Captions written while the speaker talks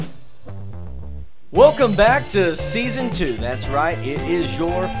Welcome back to Season 2. That's right, it is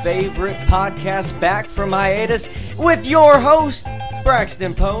your favorite podcast back from hiatus with your hosts,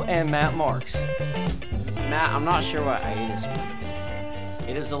 Braxton Poe and Matt Marks. Matt, I'm not sure what hiatus means.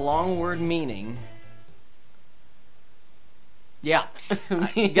 It is a long word meaning... Yeah,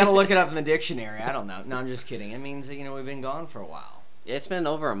 you gotta look it up in the dictionary. I don't know. No, I'm just kidding. It means that, we've been gone for a while. It's been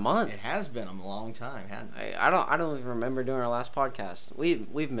over a month. It has been a long time, hasn't it? I don't even remember doing our last podcast.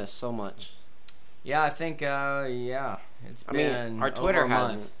 We've missed so much. Yeah, I think, it's been our Twitter over a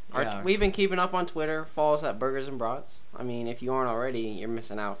hasn't. month. We've been keeping up on Twitter. Follow us at Burgers and Brats. I mean, if you aren't already, you're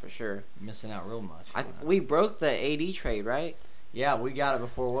missing out for sure. Missing out real much. We broke the AD trade, right? Yeah, we got it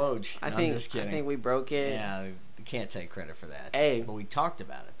before Woj. I'm just kidding. I think we broke it. Yeah, we can't take credit for that. Hey. But we talked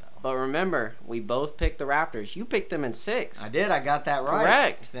about it, though. But remember, we both picked the Raptors. You picked them in 6. I did. I got that right.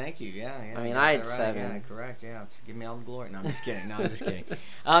 Correct. Thank you. Yeah. I mean, I had 7. Yeah, correct. Yeah. Give me all the glory. No, I'm just kidding. No,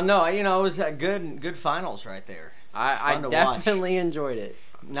 it was a good finals right there. I definitely enjoyed it.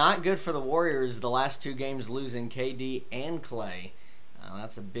 Not good for the Warriors. The last 2 games losing KD and Clay.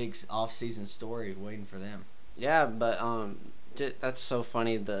 That's a big off-season story waiting for them. Yeah, but that's so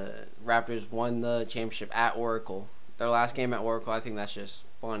funny. The Raptors won the championship at Oracle. Their last game at Oracle, I think that's just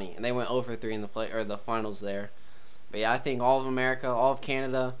funny. And they went 0-3 in the finals there. But yeah, I think all of America, all of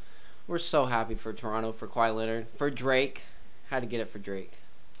Canada, we're so happy for Toronto, for Kawhi Leonard, for Drake. Had to get it for Drake.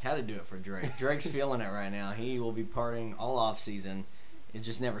 Had to do it for Drake. Drake's feeling it right now. He will be partying all off season. It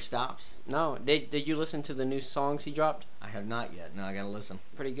just never stops. No. Did you listen to the new songs he dropped? I have not yet. No, I got to listen.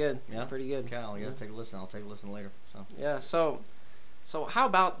 Pretty good. Yeah? Pretty good. Okay, I'll take a listen. I'll take a listen later. So. Yeah, so how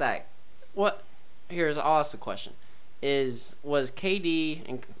about that? I'll ask the question. Was KD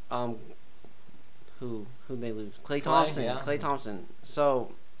and who'd they lose? Klay Thompson. Yeah. Klay Thompson.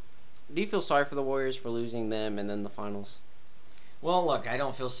 So, do you feel sorry for the Warriors for losing them and then the finals? Well, look, I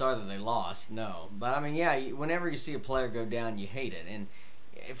don't feel sorry that they lost, no. But, I mean, yeah, whenever you see a player go down, you hate it. And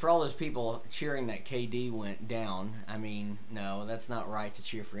for all those people cheering that KD went down, I mean, no, that's not right to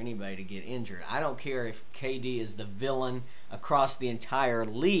cheer for anybody to get injured. I don't care if KD is the villain across the entire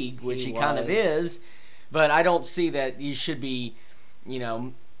league, which he kind of is, but I don't see that you should be,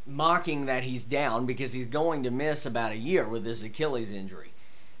 mocking that he's down because he's going to miss about a year with this Achilles injury.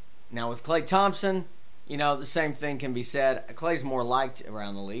 Now, with Klay Thompson... the same thing can be said. Clay's more liked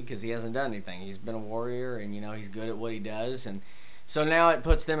around the league because he hasn't done anything. He's been a Warrior, and, he's good at what he does. And so now it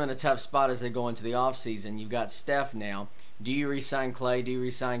puts them in a tough spot as they go into the offseason. You've got Steph now. Do you re-sign Clay? Do you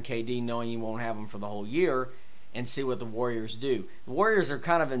re-sign KD knowing you won't have him for the whole year and see what the Warriors do? The Warriors are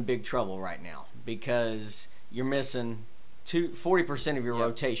kind of in big trouble right now because you're missing 40% of your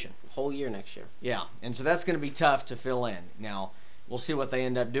rotation. Whole year next year. Yeah, and so that's going to be tough to fill in. Now, we'll see what they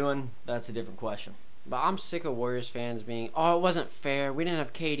end up doing. That's a different question. But I'm sick of Warriors fans being, it wasn't fair. We didn't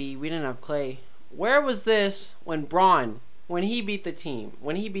have KD. We didn't have Clay. Where was this when when he beat the team,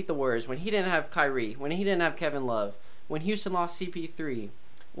 when he beat the Warriors, when he didn't have Kyrie, when he didn't have Kevin Love, when Houston lost CP3,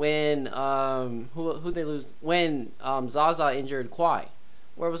 when who they lose, when Zaza injured Kawhi?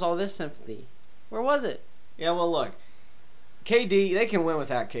 Where was all this sympathy? Where was it? Yeah, well, look. KD, they can win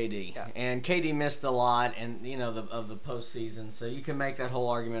without KD, yeah. And KD missed a lot, and of the postseason. So you can make that whole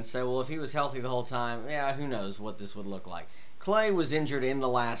argument and say, well, if he was healthy the whole time, yeah, who knows what this would look like. Clay was injured in the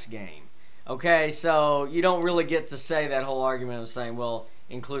last game. Okay, so you don't really get to say that whole argument of saying, well,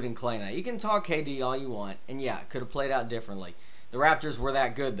 including Clay now. You can talk KD all you want, and yeah, it could have played out differently. The Raptors were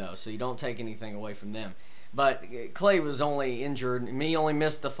that good though, so you don't take anything away from them. But Clay was only injured. He only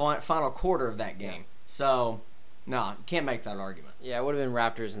missed the final quarter of that game, so. No, you can't make that argument. Yeah, it would have been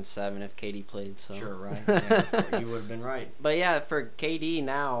Raptors in 7 if KD played. So. Sure, right. Yeah, you would have been right. But yeah, for KD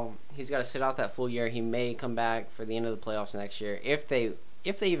now, he's got to sit out that full year. He may come back for the end of the playoffs next year if they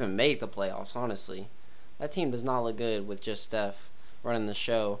even make the playoffs. Honestly, that team does not look good with just Steph running the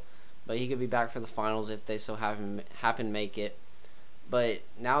show. But he could be back for the finals if they so happen to make it. But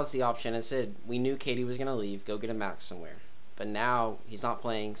now it's the option. It said we knew KD was gonna leave, go get a max somewhere. But now he's not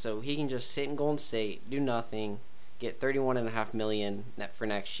playing, so he can just sit in Golden State, do nothing. Get $31.5 million for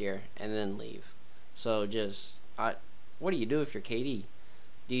next year, and then leave. So what do you do if you're KD?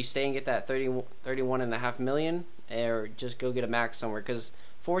 Do you stay and get that $31.5 million, or just go get a max somewhere? Because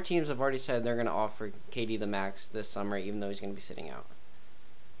 4 teams have already said they're going to offer KD the max this summer, even though he's going to be sitting out.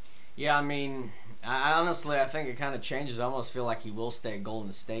 Yeah, I mean, I honestly think it kind of changes. I almost feel like he will stay at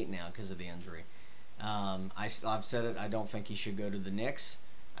Golden State now because of the injury. I've said it. I don't think he should go to the Knicks.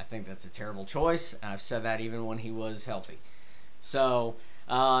 I think that's a terrible choice. I've said that even when he was healthy. So,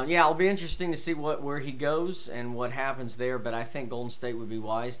 it'll be interesting to see where he goes and what happens there. But I think Golden State would be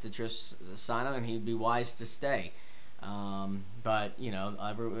wise to just sign him, and he'd be wise to stay. But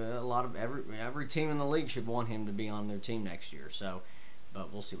every team in the league should want him to be on their team next year. So,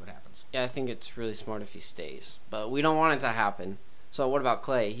 but we'll see what happens. Yeah, I think it's really smart if he stays, but we don't want it to happen. So what about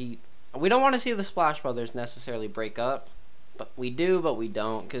Clay? We don't want to see the Splash Brothers necessarily break up, but we do, but we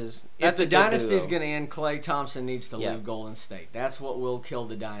don't, because if the dynasty is going to end, Klay Thompson needs to leave Golden State. That's what will kill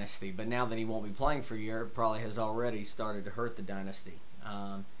the dynasty. But now that he won't be playing for a year, it probably has already started to hurt the dynasty.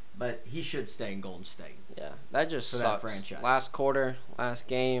 But he should stay in Golden State. Yeah, that just sucks. That franchise. Last quarter, last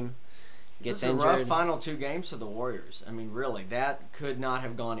game, gets injured. It was a rough final 2 games for the Warriors. I mean, really, that could not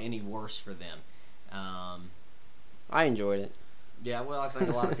have gone any worse for them. I enjoyed it. Yeah, well, I think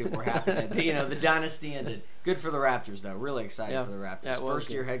a lot of people were happy that the dynasty ended. Good for the Raptors, though. Really excited for the Raptors. Yeah,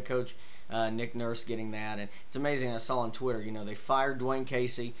 First-year head coach Nick Nurse getting that, and it's amazing. I saw on Twitter, they fired Dwayne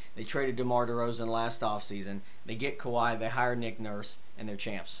Casey, they traded DeMar DeRozan last offseason, they get Kawhi, they hire Nick Nurse, and they're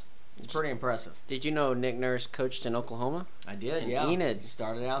champs. It's pretty impressive. Did you know Nick Nurse coached in Oklahoma? I did, yeah. Enid. He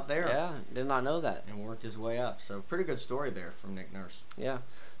started out there. Yeah, did not know that. And worked his way up. So, pretty good story there from Nick Nurse. Yeah.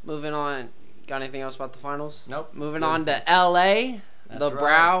 Moving on. Got anything else about the finals? Nope. Moving on to L.A. That's the right.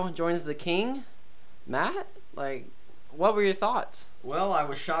 Brow joins the King. Matt, what were your thoughts? Well, I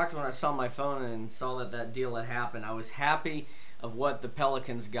was shocked when I saw my phone and saw that deal had happened. I was happy of what the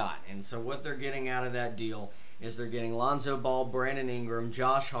Pelicans got. And so what they're getting out of that deal is they're getting Lonzo Ball, Brandon Ingram,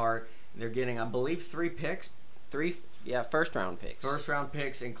 Josh Hart. They're getting, I believe, 3 picks. First-round picks. First-round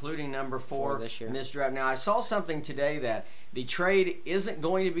picks, including number 4 this year. In this draft. Now, I saw something today that the trade isn't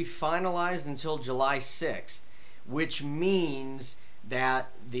going to be finalized until July 6th, which means that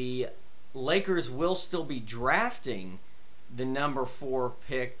the Lakers will still be drafting the number 4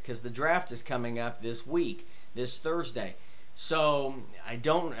 pick because the draft is coming up this week, this Thursday. So, I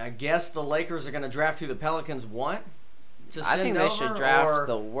guess the Lakers are going to draft who the Pelicans want. I think they should draft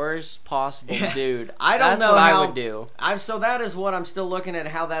the worst possible dude. I don't know That's what I would do. So that is what I'm still looking at,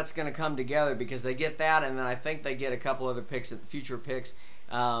 how that's going to come together, because they get that, and then I think they get a couple other picks, future picks,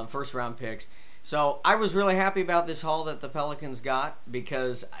 first-round picks. So I was really happy about this haul that the Pelicans got,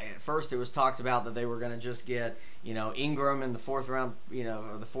 because at first it was talked about that they were going to just get, Ingram in the 4th round,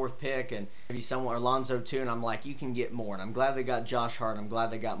 or the 4th pick, and maybe someone, or Lonzo too, and I'm like, you can get more. And I'm glad they got Josh Hart. I'm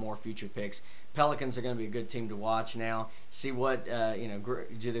glad they got more future picks. Pelicans are going to be a good team to watch now. See what their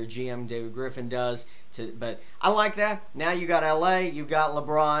GM David Griffin does. But I like that. Now you got LA, you got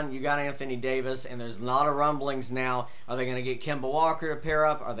LeBron, you got Anthony Davis, and there's a lot of rumblings now. Are they going to get Kemba Walker to pair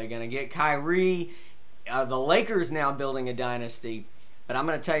up? Are they going to get Kyrie? Are the Lakers now building a dynasty? But I'm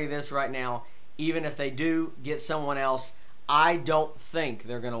going to tell you this right now. Even if they do get someone else, I don't think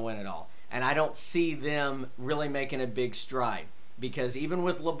they're going to win it all. And I don't see them really making a big stride. Because even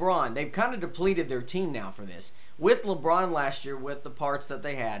with LeBron, they've kind of depleted their team now for this. With LeBron last year, with the parts that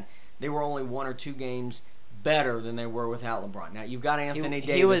they had, they were only 1 or 2 games better than they were without LeBron. Now, you've got Anthony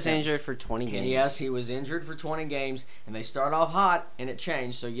Davis. He was injured for 20 games. Yes, he was injured for 20 games, and they start off hot, and it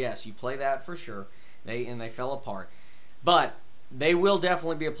changed. So, yes, you play that for sure. They fell apart. But they will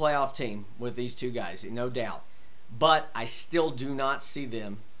definitely be a playoff team with these 2 guys, no doubt. But I still do not see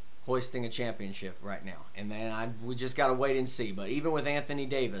them hoisting a championship right now. And then we just got to wait and see. But even with Anthony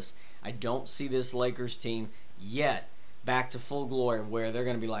Davis, I don't see this Lakers team yet back to full glory where they're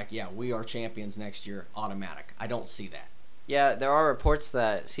going to be like, yeah, we are champions next year, automatic. I don't see that. Yeah, there are reports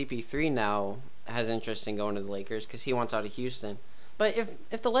that CP3 now has interest in going to the Lakers because he wants out of Houston. But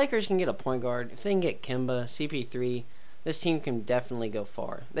if the Lakers can get a point guard, if they can get Kemba, CP3, this team can definitely go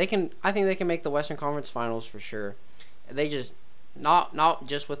far. I think they can make the Western Conference Finals for sure. They just not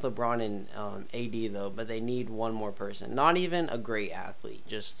just with LeBron and AD though, but they need one more person. Not even a great athlete,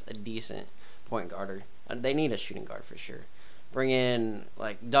 just a decent point guarder. They need a shooting guard for sure. Bring in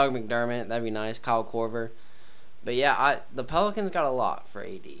Doug McDermott, that'd be nice. Kyle Korver. But yeah, the Pelicans got a lot for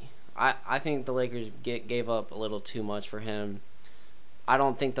AD. I think the Lakers gave up a little too much for him. I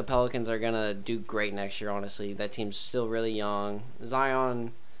don't think the Pelicans are gonna do great next year. Honestly, that team's still really young.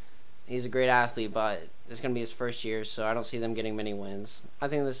 Zion, he's a great athlete, but it's going to be his first year, so I don't see them getting many wins. I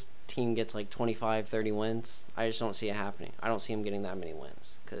think this team gets 25, 30 wins. I just don't see it happening. I don't see them getting that many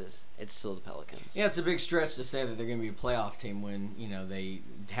wins because it's still the Pelicans. Yeah, it's a big stretch to say that they're going to be a playoff team when, they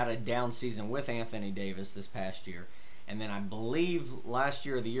had a down season with Anthony Davis this past year. And then I believe last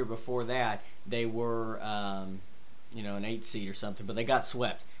year or the year before that, they were, an 8 seed or something, but they got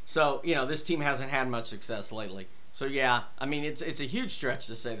swept. So, this team hasn't had much success lately. So, yeah, I mean, it's a huge stretch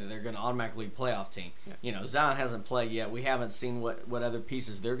to say that they're going to automatically be a playoff team. Yeah. Zion hasn't played yet. We haven't seen what other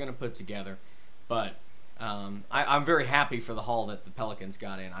pieces they're going to put together. But I'm very happy for the haul that the Pelicans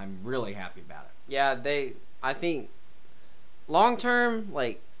got in. I'm really happy about it. Yeah, I think long term,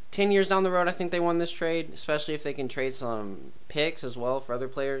 10 years down the road, I think they won this trade, especially if they can trade some picks as well for other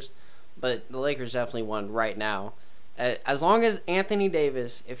players. But the Lakers definitely won right now. As long as Anthony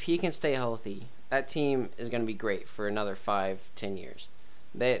Davis, if he can stay healthy, that team is going to be great for another 5-10 years.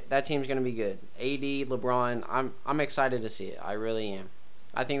 That team's going to be good. AD, LeBron, I'm excited to see it. I really am.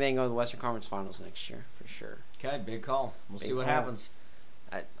 I think they can go to the Western Conference Finals next year for sure. Okay, big call. We'll see what happens.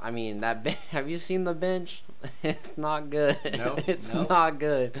 I mean, have you seen the bench? It's not good. Nope, it's not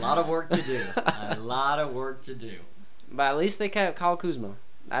good. A lot of work to do. A lot of work to do. But at least they kept Kyle Kuzma.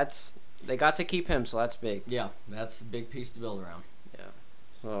 They got to keep him, so that's big. Yeah, that's a big piece to build around. Yeah.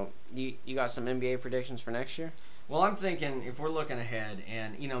 So you got some NBA predictions for next year? Well, I'm thinking if we're looking ahead,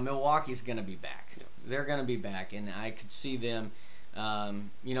 and Milwaukee's going to be back. Yeah. They're going to be back, and I could see them.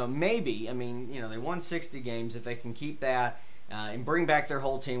 Maybe. I mean, they won 60 games. If they can keep that. And bring back their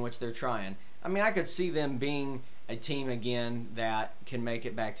whole team, which they're trying. I mean, I could see them being a team again that can make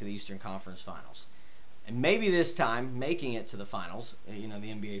it back to the Eastern Conference Finals. And maybe this time making it to the finals, the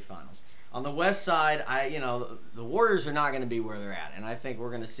NBA Finals. On the West side, the Warriors are not going to be where they're at. And I think we're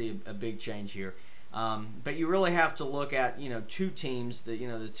going to see a big change here. But you really have to look at, two teams, the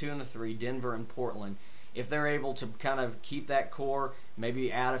 2 and the 3, Denver and Portland. If they're able to kind of keep that core,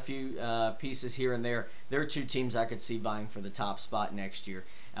 maybe add a few pieces here and there, they're two teams I could see vying for the top spot next year.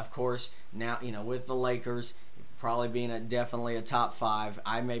 Of course, now, with the Lakers probably being definitely a top 5,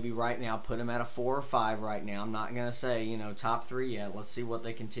 I maybe right now put them at a 4 or 5 right now. I'm not going to say, top 3 yet. Let's see what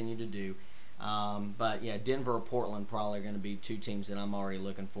they continue to do. But, yeah, Denver or Portland probably going to be two teams that I'm already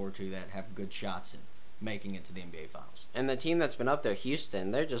looking forward to that have good shots in making it to the NBA Finals. And the team that's been up there, Houston,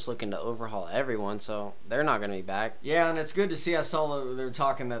 they're just looking to overhaul everyone, so they're not going to be back. Yeah, and it's good to see. I saw they're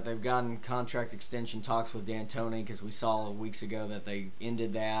talking that they've gotten contract extension talks with D'Antoni, because we saw weeks ago that they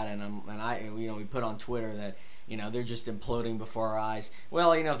ended that, and we put on Twitter that they're just imploding before our eyes.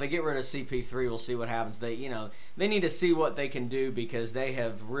 Well, if they get rid of CP3, we'll see what happens. They need to see what they can do, because they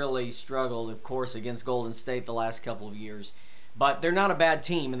have really struggled, of course, against Golden State the last couple of years. But they're not a bad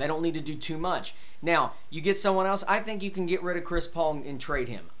team, and they don't need to do too much. Now, you get someone else, I think you can get rid of Chris Paul and trade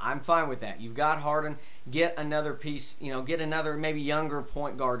him. I'm fine with that. You've got Harden. Get another piece, get another maybe younger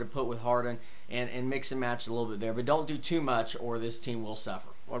point guard to put with Harden and mix and match a little bit there. But don't do too much, or this team will suffer.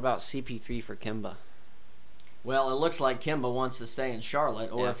 What about CP3 for Kemba? Well, it looks like Kemba wants to stay in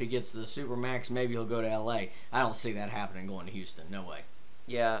Charlotte, or if he gets the Supermax, maybe he'll go to L.A. I don't see that happening going to Houston. No way.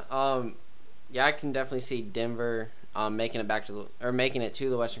 Yeah, I can definitely see Denver making it to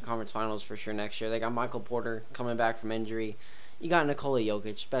the Western Conference Finals for sure next year. They got Michael Porter coming back from injury. You got Nikola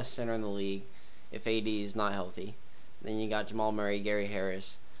Jokic, best center in the league, if AD is not healthy. Then you got Jamal Murray, Gary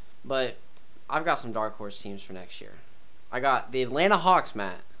Harris. But I've got some dark horse teams for next year. I got the Atlanta Hawks,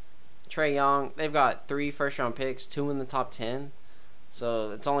 Matt. Trae Young, they've got 3 first-round picks, 2 in the top 10.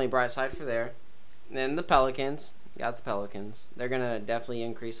 So it's only bright side for there. And then the Pelicans. Got the Pelicans. They're going to definitely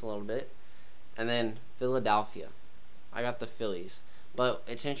increase a little bit. And then Philadelphia. I got the Phillies. But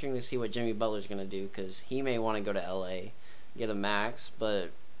it's interesting to see what Jimmy Butler's going to do, because he may want to go to L.A., get a max.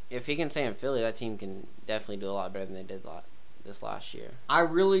 But if he can stay in Philly, that team can definitely do a lot better than they did this last year. I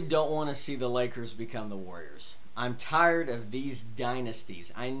really don't want to see the Lakers become the Warriors. I'm tired of these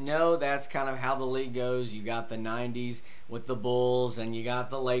dynasties. I know that's kind of how the league goes. You got the 90s with the Bulls, and you got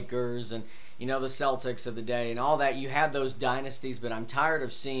the Lakers, and the Celtics of the day, and all that. You had those dynasties, but I'm tired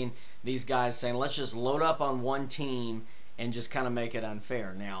of seeing these guys saying, let's just load up on one team and just kind of make it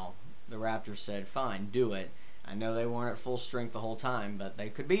unfair. Now, the Raptors said, fine, do it. I know they weren't at full strength the whole time, but they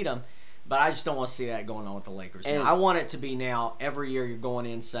could beat them. But I just don't want to see that going on with the Lakers. Now, I want it to be now, every year you're going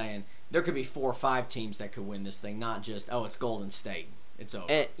in saying, there could be 4 or 5 teams that could win this thing, not just, it's Golden State. It's over.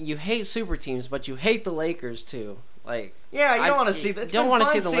 And you hate super teams, but you hate the Lakers too. You don't want to see that. It's been fun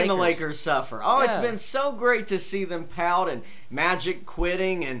seeing the Lakers suffer. It's been so great to see them pout, and Magic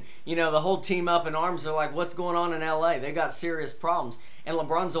quitting, and the whole team up in arms. They're like, what's going on in L.A.? They got serious problems, and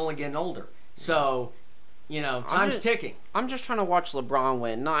LeBron's only getting older. So, time's ticking. I'm just trying to watch LeBron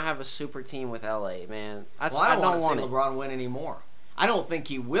win, not have a super team with L.A., man. I don't want to see LeBron win anymore. I don't think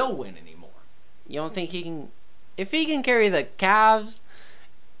he will win anymore. You don't think he can? If he can carry the Cavs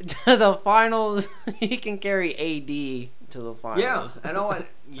to the finals, he can carry AD to the finals. Yeah, I know it.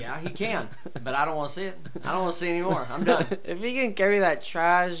 Yeah, he can, but I don't want to see it. I don't want to see it anymore. I'm done. If he can carry that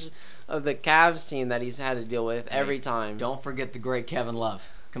trash of the Cavs team that he's had to deal with every time. Don't forget the great Kevin Love.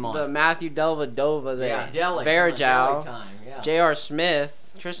 Come on. The Matthew Dellavedova there. Yeah, Varejao. J.R.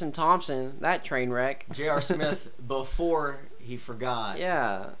 Smith, Tristan Thompson, that train wreck. J.R. Smith before he forgot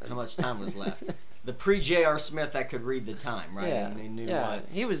how much time was left. The pre-J.R. Smith that could read the time, right? Yeah, and he knew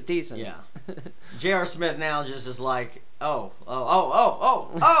he was decent. Yeah. J.R. Smith now just is like, And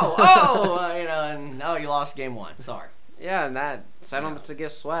no, you lost game one. Sorry. Yeah, and that set them to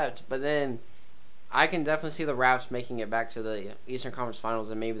get swept. But then I can definitely see the Raps making it back to the Eastern Conference Finals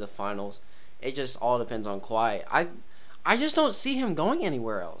and maybe the Finals. It just all depends on Kawhi. I just don't see him going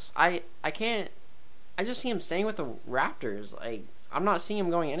anywhere else. I can't. I just see him staying with the Raptors. Like, I'm not seeing him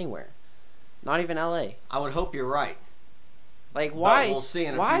going anywhere. Not even LA. I would hope you're right. Like, why? But we'll see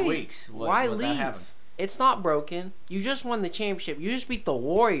in a few weeks why what leave? that happens. It's not broken. You just won the championship. You just beat the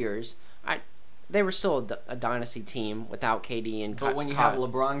Warriors. They were still a dynasty team without KD and. But when you have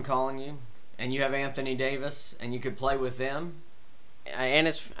LeBron calling you, and you have Anthony Davis, and you could play with them, and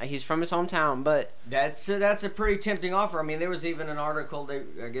he's from his hometown, but that's a pretty tempting offer. I mean, there was even an article.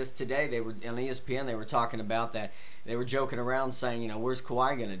 I guess today they were on ESPN. They were talking about that. They were joking around saying, where's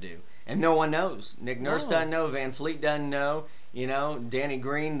Kawhi going to do? And no one knows. Nick Nurse doesn't know. Van Fleet doesn't know. Danny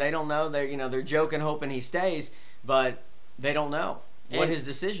Green, they don't know. They're joking, hoping he stays, but they don't know what his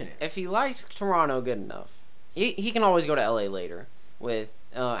decision is. If he likes Toronto good enough, he can always go to LA later with.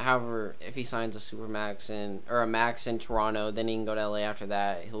 However, if he signs a supermax or a max in Toronto, then he can go to LA after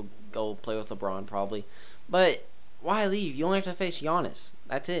that. He'll go play with LeBron probably. But why leave? You only have to face Giannis.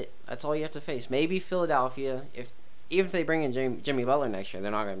 That's it. That's all you have to face. Maybe Philadelphia. Even if they bring in Jimmy Butler next year,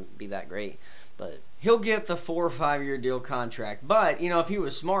 they're not going to be that great. But he'll get the 4 or 5 year deal contract. But if he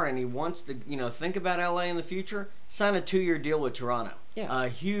was smart and he wants to, think about LA in the future, sign a 2-year deal with Toronto. Yeah, a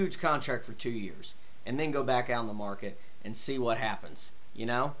huge contract for 2 years, and then go back out in the market and see what happens.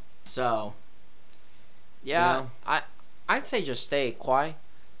 So. Yeah, I'd say just stay Kawhi.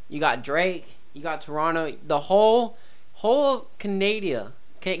 You got Drake. You got Toronto. The whole Canada.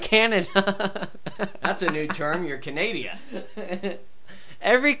 That's a new term. You're Canadian.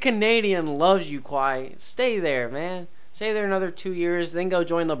 Every Canadian loves you, Kawhi. Stay there, man. Stay there another 2 years, then go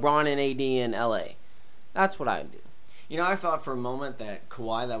join LeBron and AD in LA. That's what I'd do. I thought for a moment that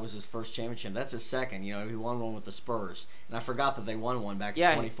Kawhi, that was his first championship. That's his second. He won one with the Spurs. And I forgot that they won one back in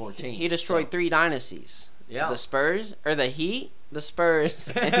 2014. He destroyed 3 dynasties. Yeah. The Spurs, or the Heat, the Spurs,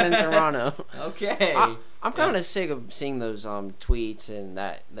 and then Toronto. Okay. I'm kind of sick of seeing those tweets and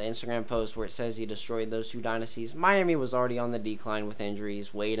the Instagram post where it says he destroyed those 2 dynasties. Miami was already on the decline with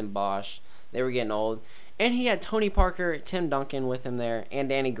injuries. Wade and Bosh, they were getting old. And he had Tony Parker, Tim Duncan with him there, and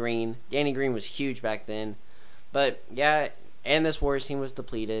Danny Green. Danny Green was huge back then. But, yeah, and this Warriors team was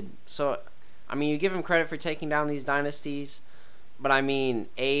depleted. So, you give him credit for taking down these dynasties, but,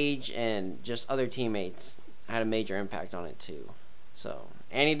 age and just other teammates had a major impact on it, too. So,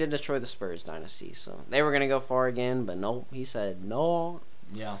 and he did destroy the Spurs dynasty. So, they were going to go far again, but nope, he said no.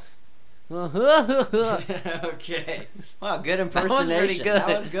 Yeah. Okay. Wow, good impersonation. That was pretty good.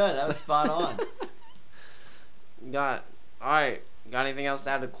 That was good. That was spot on. All right. Got anything else to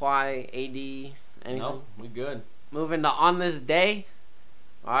add to Kawhi, AD? Anything? No, we good. Moving to On This Day.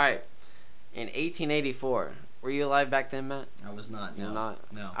 All right. In 1884. Were you alive back then, Matt? I was not. No. You're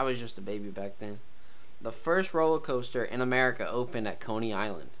not? No. I was just a baby back then. The first roller coaster in America opened at Coney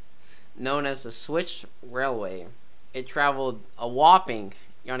Island. Known as the Switch Railway. It traveled a whopping,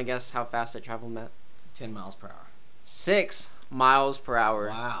 you want to guess how fast it traveled, Matt? 10 miles per hour. 6 miles per hour.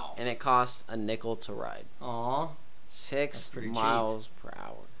 Wow. And it cost a nickel to ride. Aw. 6 miles per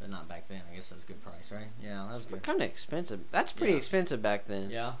hour. But not back then. I guess that was a good price, right? Yeah, that was good. Kind of expensive. That's pretty expensive back then.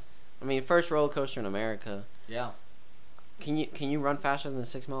 Yeah. First roller coaster in America. Yeah. Can you run faster than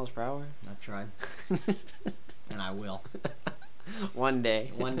 6 miles per hour? I've tried. And I will. One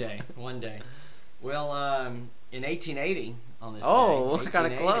day. One day. Well, in 1880, on this day. Oh,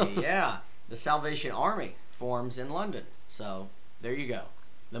 kind of close. Yeah. The Salvation Army forms in London. So, there you go.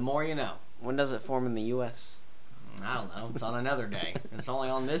 The more you know. When does it form in the U.S.? I don't know. It's on another day. It's only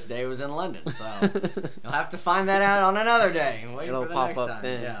on this day. It was in London. So, you'll have to find that out on another day. Wait It'll for the pop next up time.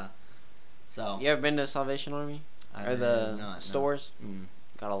 then. Yeah. So. You ever been to Salvation Army? Or the stores? No.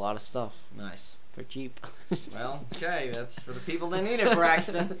 Got a lot of stuff. Nice. For cheap. Well, okay. That's for the people that need it,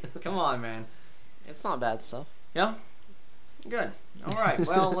 Braxton. Come on, man. It's not bad stuff. Yeah? Good. All right.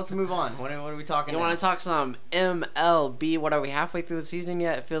 Well, let's move on. What are we talking about? You want to talk some MLB? What, are we halfway through the season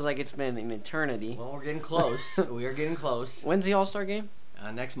yet? It feels like it's been an eternity. Well, we're getting close. We are getting close. When's the All-Star game?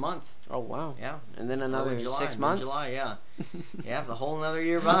 Next month. Oh, wow. Yeah. And then another July, 6 months? July, yeah. Yeah, the whole another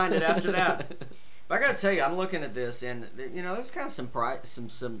year behind it after that. But I got to tell you, I'm looking at this, and, there's kind of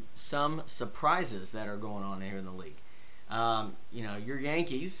some surprises that are going on here in the league. Your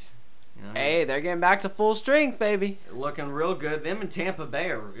Yankees... Hey, they're getting back to full strength, baby. Looking real good. Them and Tampa Bay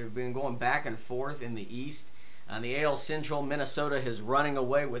have been going back and forth in the East. The AL Central, Minnesota is running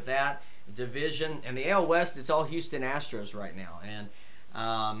away with that division. And the AL West, it's all Houston Astros right now. And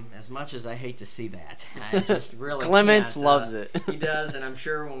As much as I hate to see that, I just really Clements can't. loves it. He does, and I'm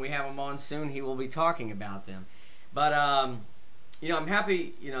sure when we have him on soon, he will be talking about them. But I'm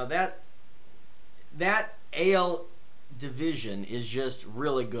happy. That AL division is just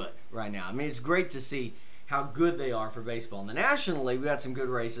really good right now. I mean, it's great to see how good they are for baseball. In the National League, we got some good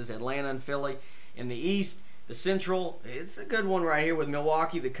races: Atlanta and Philly. In the East, the Central, it's a good one right here with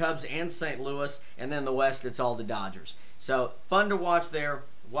Milwaukee, the Cubs, and St. Louis. And then the West, it's all the Dodgers. So, fun to watch there.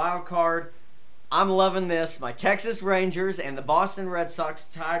 Wild card, I'm loving this. My Texas Rangers and the Boston Red Sox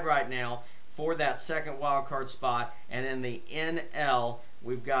tied right now for that second wild card spot. And in the NL,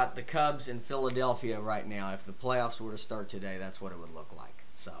 we've got the Cubs in Philadelphia right now. If the playoffs were to start today, that's what it would look like.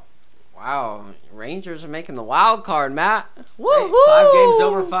 So, wow, Rangers are making the wild card, Matt. Woo-hoo! Hey, 5 games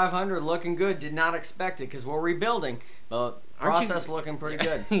over 500, looking good. Did not expect it because we're rebuilding, but process looking pretty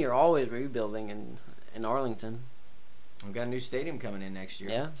good. You're always rebuilding in Arlington. We've got a new stadium coming in next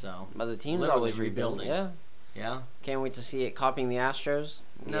year. Yeah. So, but the team's literally always rebuilding. Yeah. Yeah. Can't wait to see it copying the Astros.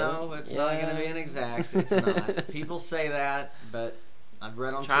 No, it's not going to be an exact. It's not. People say that, but I've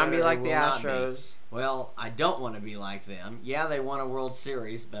read on Try Twitter. and be like the Astros. Astros. Well, I don't want to be like them. Yeah, they won a World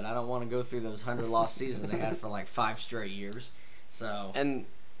Series, but I don't want to go through those 100-loss seasons they had for like 5 straight years. So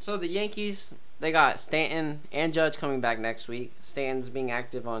the Yankees, they got Stanton and Judge coming back next week. Stanton's being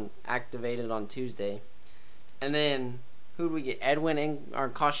activated on Tuesday, and then who do we get? Edwin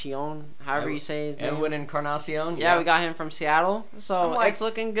Encarnacion, however you say his name. Edwin Encarnacion. Yeah, we got him from Seattle, so it's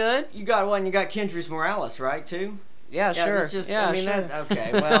looking good. You got one. You got Kendrys Morales, right? Too. Yeah, sure. It's just, yeah, I mean, sure.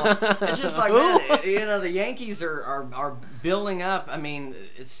 Okay, well, it's just like, man, the Yankees are building up. I mean,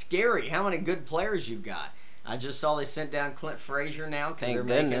 it's scary how many good players you've got. I just saw they sent down Clint Frazier now because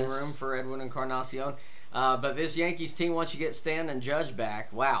they're making room for Edwin Encarnacion. But this Yankees team, once you get Stanton and Judge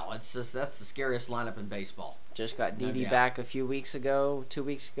back, wow, that's the scariest lineup in baseball. Just got Didi back a few weeks ago, 2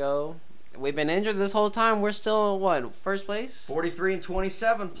 weeks ago. We've been injured this whole time. We're still, first place?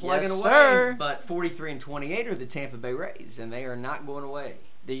 43-27, plugging away. Sir. But 43-28 are the Tampa Bay Rays, and they are not going away.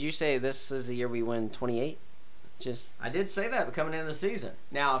 Did you say this is the year we win 28? I did say that coming into the season.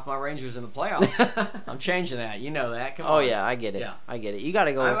 Now, if my Rangers in the playoffs, I'm changing that. You know that. Come on. Oh, yeah, I get it. Yeah. I get it. You got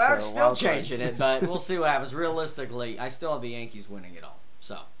to go with I'm still changing it, but we'll see what happens. Realistically, I still have the Yankees winning it all.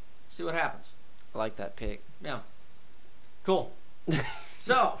 So, see what happens. I like that pick. Yeah. Cool.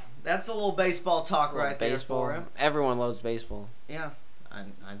 So, that's a little baseball talk right there for him. Everyone loves baseball. Yeah,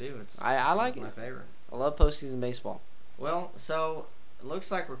 I do. I like it. It's my favorite. I love postseason baseball. Well, so it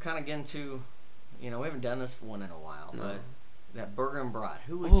looks like we're kind of getting to, we haven't done this one in a while, but that burger and brat.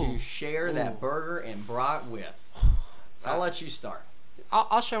 Who would you share that burger and brat with? I'll let you start.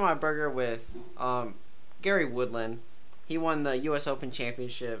 I'll share my burger with Gary Woodland. He won the U.S. Open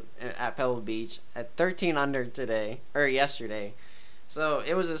Championship at Pebble Beach at 13 under yesterday. So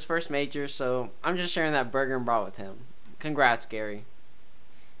it was his first major, so I'm just sharing that burger and brat with him. Congrats, Gary.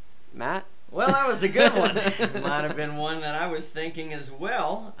 Matt? Well, that was a good one. It might have been one that I was thinking as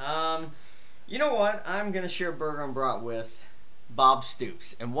well. You know what? I'm going to share burger and brat with Bob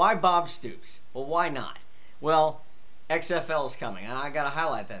Stoops. And why Bob Stoops? Well, why not? Well, XFL is coming, and I got to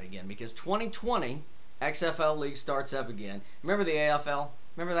highlight that again because 2020 XFL league starts up again. Remember the AFL?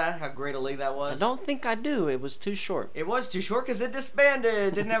 Remember that? How great a league that was? I don't think I do. It was too short. It was too short because it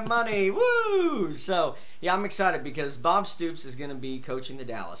disbanded. Didn't have money. Woo! So, yeah, I'm excited because Bob Stoops is going to be coaching the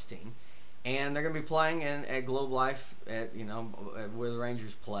Dallas team. And they're going to be playing at Globe Life, where the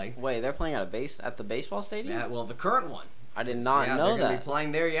Rangers play. Wait, they're playing at the baseball stadium? Yeah, well, the current one. I did not know that. They're going to be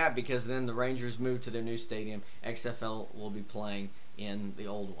playing there, because then the Rangers move to their new stadium. XFL will be playing in the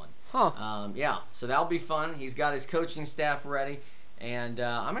old one. Huh. So that'll be fun. He's got his coaching staff ready. And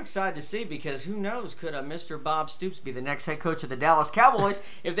I'm excited to see because who knows, could Mr. Bob Stoops be the next head coach of the Dallas Cowboys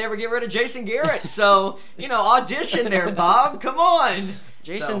if they ever get rid of Jason Garrett? So, audition there, Bob. Come on.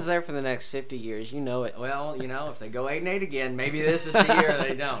 Jason's there for the next 50 years. You know it. Well, if they go 8-8 again, maybe this is the year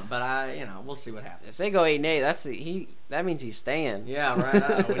they don't. But we'll see what happens. If they go 8-8, that means he's staying. Yeah,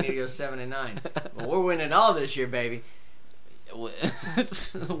 right. We need to go 7-9. But we're winning all this year, baby.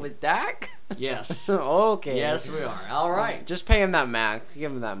 With Dak? Yes. Okay. Yes, we are. All right. Just pay him that max.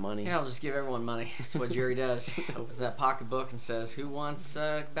 Give him that money. Yeah, I'll just give everyone money. That's what Jerry does. He opens that pocketbook and says, "Who wants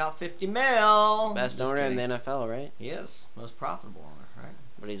about $50 million?" Best owner in the NFL, right? He is. Most profitable owner, right?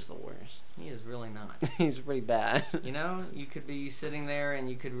 But he's the worst. He is really not. He's pretty bad. You could be sitting there and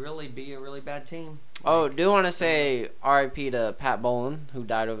you could really be a really bad team. Oh, do want to say R.I.P. to Pat Bowlen, who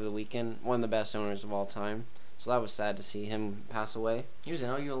died over the weekend. One of the best owners of all time. So that was sad to see him pass away. He was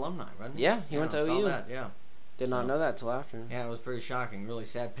an OU alumni, wasn't he? Yeah, he went to I OU. saw that, yeah. Did not know that till after. Yeah, it was pretty shocking. Really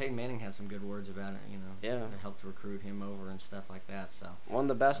sad. Peyton Manning had some good words about it, Yeah. That helped recruit him over and stuff like that. So One of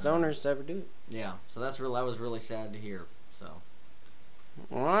the best owners to ever do it. yeah, so that was really sad to hear. So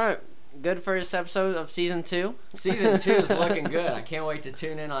All right. Good first episode of season 2. Season 2 is looking good. I can't wait to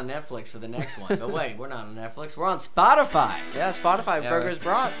tune in on Netflix for the next one. But wait, we're not on Netflix. We're on Spotify. Yeah, Spotify, Burgers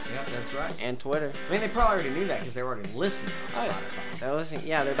Brats. Yep, that's right. And Twitter. I mean, they probably already knew that because they were already listening on Spotify. They're listening.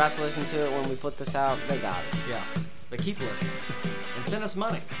 Yeah, they're about to listen to it when we put this out. They got it. Yeah, but keep listening. And send us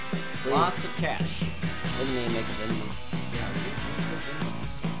money. Please. Lots of cash. Didn't they make a Venmo? Yeah.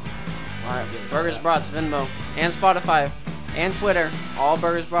 All right, Burgers Brats, Venmo, and Spotify, and Twitter. All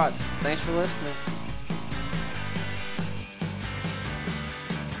Burgers Brats. Thanks for listening.